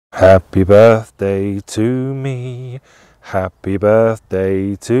Happy birthday to me, happy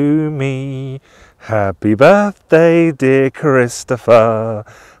birthday to me, happy birthday dear Christopher,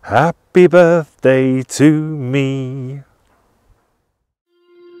 happy birthday to me.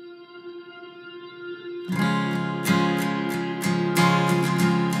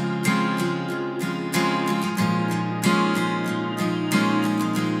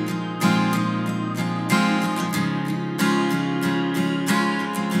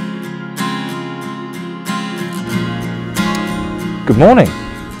 Good morning.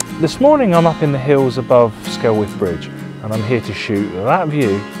 This morning I'm up in the hills above Skelwith Bridge and I'm here to shoot that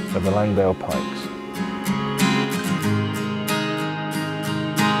view of the Langdale Pikes.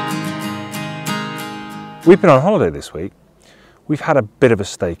 We've been on holiday this week. We've had a bit of a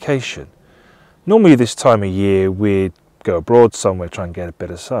staycation. Normally this time of year we'd go abroad somewhere, try and get a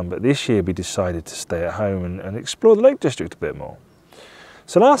bit of sun, but this year we decided to stay at home and explore the Lake District a bit more.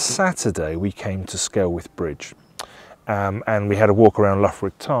 So last Saturday we came to Skelwith Bridge. And we had a walk around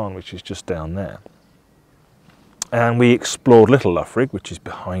Loughrig Tarn, which is just down there. And we explored Little Loughrig, which is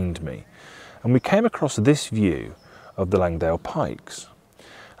behind me. And we came across this view of the Langdale Pikes.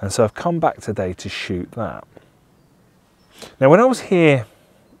 And so I've come back today to shoot that. Now, when I was here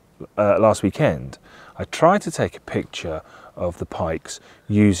last weekend, I tried to take a picture of the pikes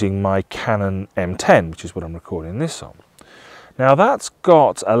using my Canon M10, which is what I'm recording this on. Now that's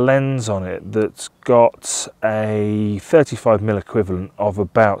got a lens on it that's got a 35mm equivalent of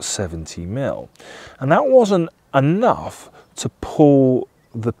about 70mm, and that wasn't enough to pull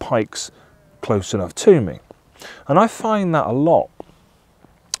the pikes close enough to me, and I find that a lot.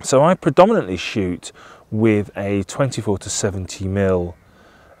 So I predominantly shoot with a 24 to 70mm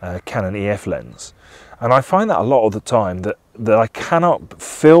Canon EF lens, and I find that a lot of the time that I cannot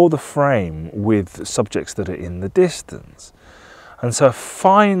fill the frame with subjects that are in the distance. And so I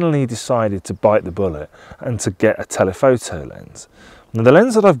finally decided to bite the bullet and to get a telephoto lens. Now the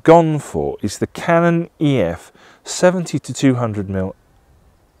lens that I've gone for is the Canon EF 70 to 200mm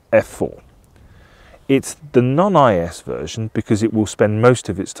f4. It's the non-IS version because it will spend most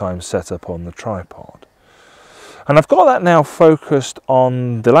of its time set up on the tripod. And I've got that now focused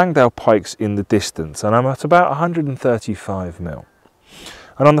on the Langdale Pikes in the distance, and I'm at about 135mm.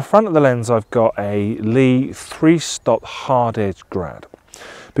 And on the front of the lens I've got a Lee 3-stop hard edge grad,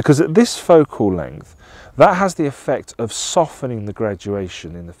 because at this focal length that has the effect of softening the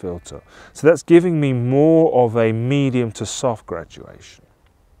graduation in the filter. So that's giving me more of a medium to soft graduation.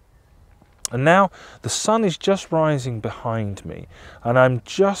 And now the sun is just rising behind me and I'm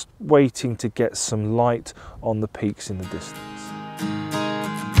just waiting to get some light on the peaks in the distance.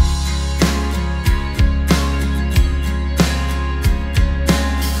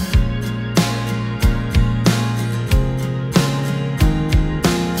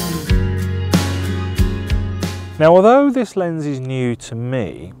 Now, although this lens is new to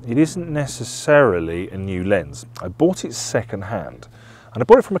me, it isn't necessarily a new lens. I bought it second hand, and I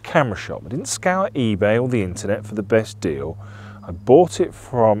bought it from a camera shop. I didn't scour eBay or the internet for the best deal. I bought it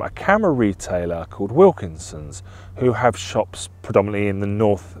from a camera retailer called Wilkinson's, who have shops predominantly in the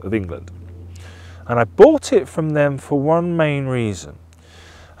north of England. And I bought it from them for one main reason,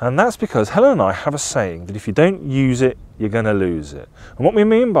 and that's because Helen and I have a saying that if you don't use it, you're going to lose it. And what we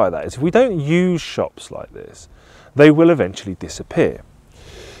mean by that is if we don't use shops like this, they will eventually disappear.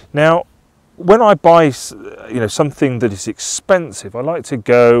 Now, when I buy, something that is expensive, I like to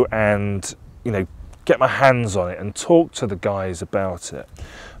go and, get my hands on it and talk to the guys about it.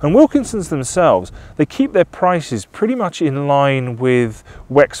 And Wilkinson's themselves, they keep their prices pretty much in line with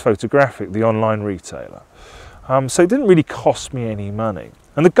Wex Photographic, the online retailer. So it didn't really cost me any money.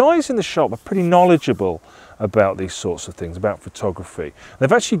 And the guys in the shop are pretty knowledgeable about these sorts of things, about photography.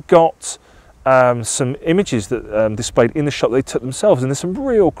 They've actually got some images that displayed in the shop they took themselves, and there's some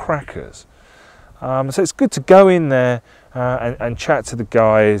real crackers. So it's good to go in there and chat to the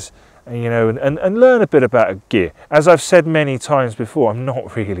guys, and learn a bit about gear. As I've said many times before, I'm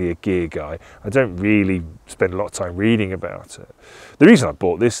not really a gear guy. I don't really spend a lot of time reading about it. The reason I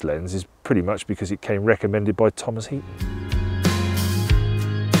bought this lens is pretty much because it came recommended by Thomas Heaton.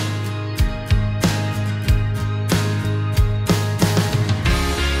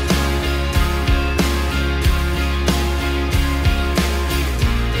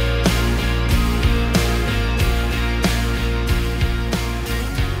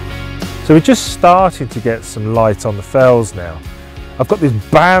 So we're just starting to get some light on the fells now. I've got this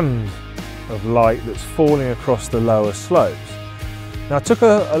band of light that's falling across the lower slopes. Now I took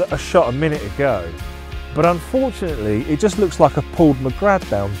a shot a minute ago, but unfortunately it just looks like I pulled my grad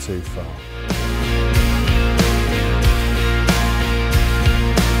down too far.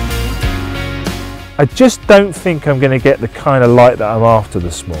 I just don't think I'm going to get the kind of light that I'm after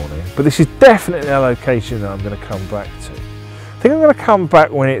this morning, but this is definitely a location that I'm going to come back to. I think I'm going to come back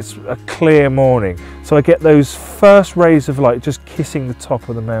when it's a clear morning, so I get those first rays of light just kissing the top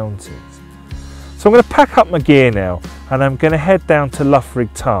of the mountains. So I'm going to pack up my gear now, and I'm going to head down to Loughrig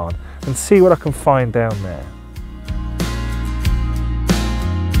Tarn and see what I can find down there.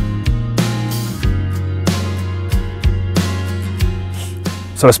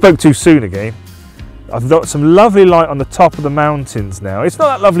 So I spoke too soon again. I've got some lovely light on the top of the mountains now. It's not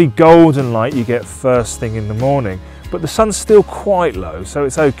that lovely golden light you get first thing in the morning, but the sun's still quite low, so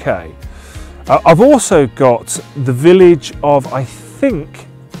it's okay. I've also got the village of, I think,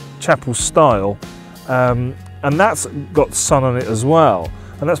 Chapel Style, and that's got sun on it as well,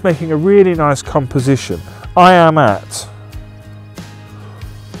 and that's making a really nice composition. I am at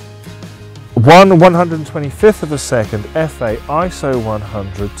 1/125th of a second FA ISO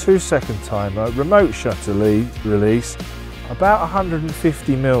 100 2-second timer, remote shutter release, about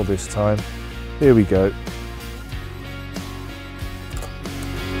 150mm this time. Here we go.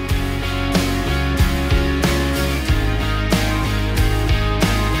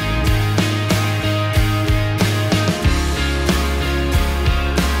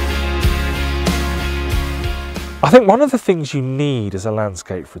 I think one of the things you need as a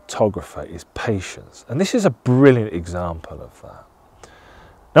landscape photographer is patience, and this is a brilliant example of that.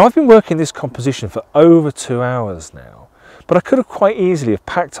 Now, I've been working this composition for over 2 hours now, but I could have quite easily have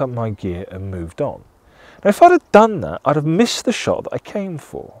packed up my gear and moved on. Now, if I'd have done that, I'd have missed the shot that I came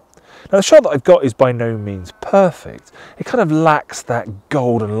for. Now, the shot that I've got is by no means perfect. It kind of lacks that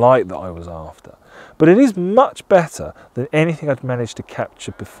golden light that I was after, but it is much better than anything I'd managed to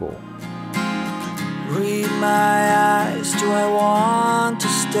capture before. Read my eyes, do I want to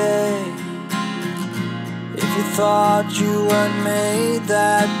stay? If you thought you weren't made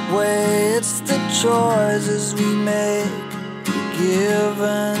that way, it's the choices we make, we give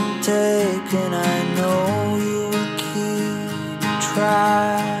and take, and I know you will keep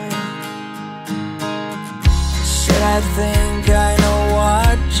trying. Said I think I know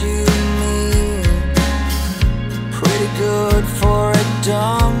what you mean, pretty good for a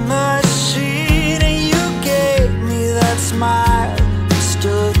dumb machine. Smile,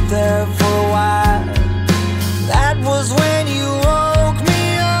 stood there for a while. That was when you woke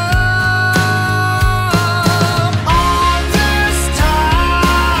me up. All this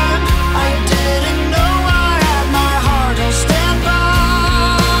time, I didn't know I had my heart on standby.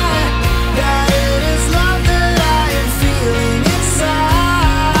 That it is love that I am feeling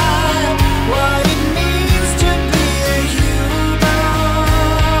inside. What it means to be a human.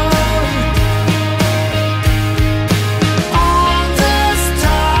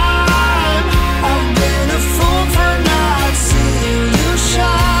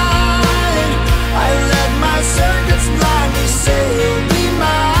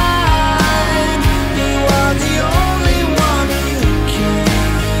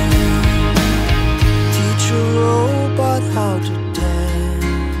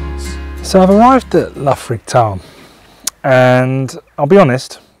 So I've arrived at Loughrig Tarn, and I'll be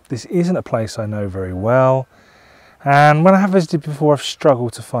honest, this isn't a place I know very well, and when I have visited before I've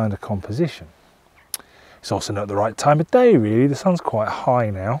struggled to find a composition. It's also not the right time of day really, the sun's quite high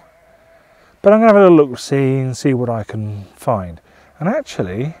now, but I'm going to have a little look and see what I can find. And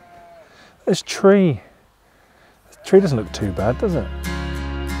actually, this tree doesn't look too bad, does it?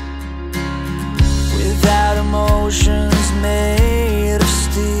 Without emotions made of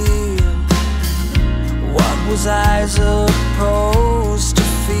steel, what was I supposed to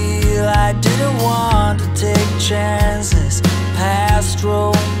feel? I didn't want to take chances. Past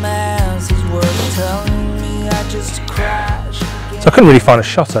romances were telling me I just crashed again. So I couldn't really find a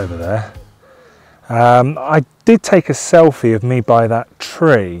shot over there. I did take a selfie of me by that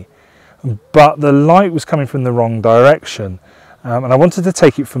tree, but the light was coming from the wrong direction. And I wanted to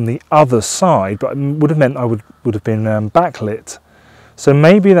take it from the other side, but it would have meant I would have been backlit. So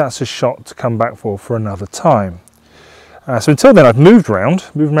maybe that's a shot to come back for another time. So until then I've moved around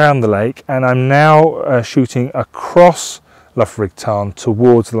the lake, and I'm now shooting across Loughrig Tarn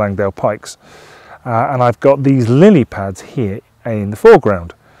towards the Langdale Pikes. And I've got these lily pads here in the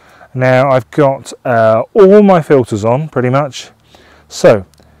foreground. Now I've got all my filters on pretty much. So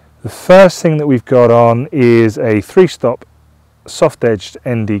the first thing that we've got on is a 3-stop soft-edged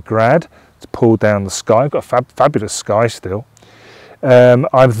ND grad to pull down the sky. I've got a fabulous sky still.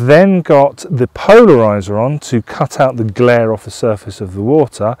 I've then got the polarizer on to cut out the glare off the surface of the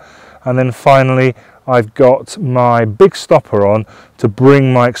water, and then finally I've got my big stopper on to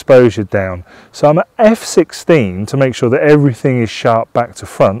bring my exposure down. So I'm at f16 to make sure that everything is sharp back to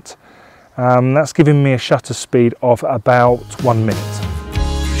front, That's giving me a shutter speed of about 1 minute.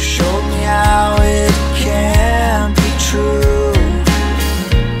 You showed me how it can be true.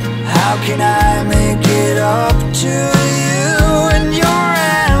 How can I make it up to you and your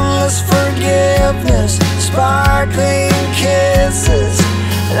endless forgiveness, sparkling kisses?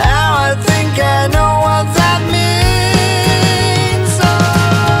 Now I think I know what that means.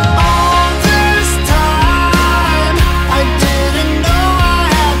 All this time I didn't know I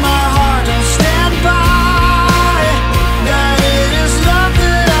had my heart on standby, that it is love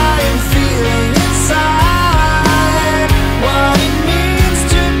that I am feeling inside, what it means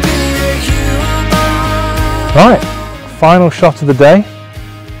to be a human. Right, final shot of the day.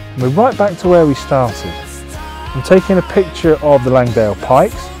 We're right back to where we started. I'm taking a picture of the Langdale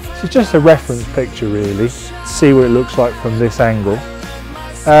Pikes. This is just a reference picture really, to see what it looks like from this angle.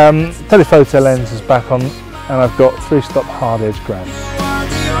 Telephoto lens is back on, and I've got 3-stop hard edge grab.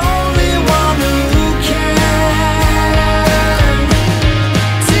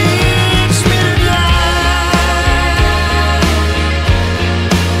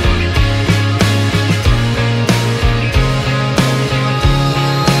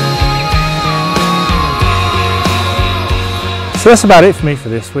 So that's about it for me for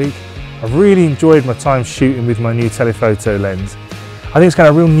this week. I've really enjoyed my time shooting with my new telephoto lens. I think it's got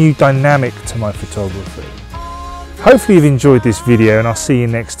a real new dynamic to my photography. Hopefully you've enjoyed this video, and I'll see you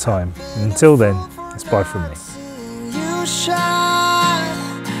next time. And until then, it's bye from me. You shine.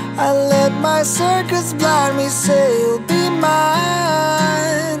 I let my circus blind me, say you'll